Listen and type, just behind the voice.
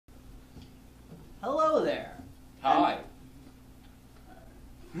Hello there. Hi.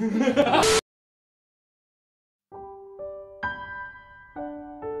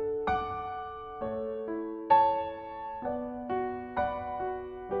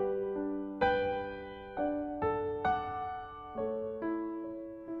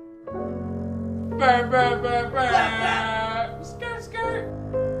 Skirt, skirt.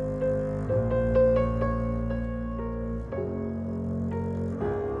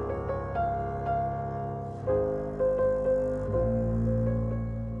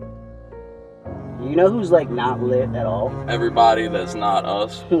 You know who's like not lit at all? Everybody that's not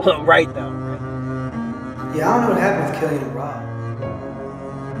us. Well, right though. Yeah, I don't know what happened with Killian and Rob.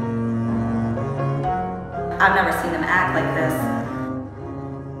 I've never seen them act like this.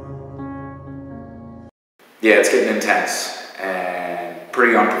 Yeah, it's getting intense and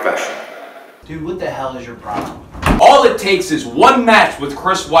pretty unprofessional. Dude, what the hell is your problem? All it takes is one match with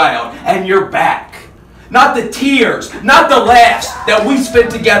Chris Wilde and you're back. Not the tears, not the laughs that we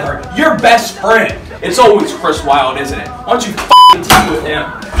spent together. Your best friend. It's always Chris Wilde, isn't it? Why don't you f***ing team with him?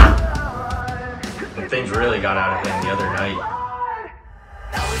 And things really got out of hand the other night.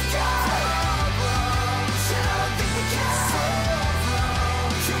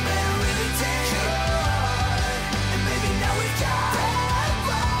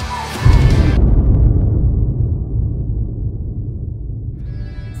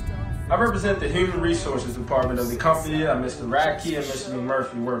 I represent the Human Resources Department of the company that Mr. Radke and Mr.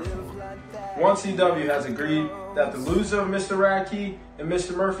 McMurphy work for. 1CW has agreed that the loser of Mr. Radke and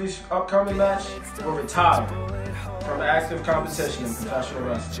Mr. Murphy's upcoming match will retire from active competition in professional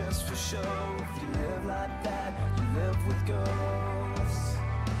wrestling.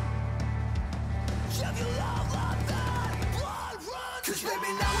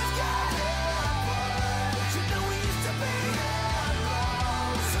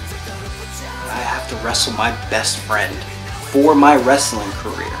 I have to wrestle my best friend for my wrestling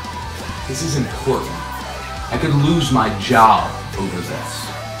career. This is important. I could lose my job over this.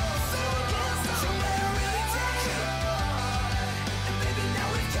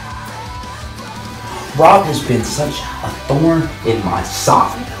 Rob has been such a thorn in my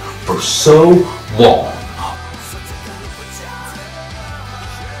side for so long.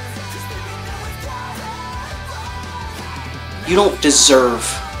 You don't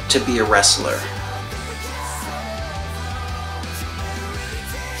deserve to be a wrestler.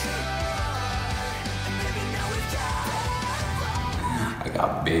 I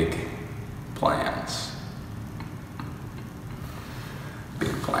got big plans.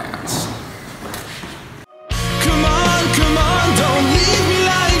 Big plans.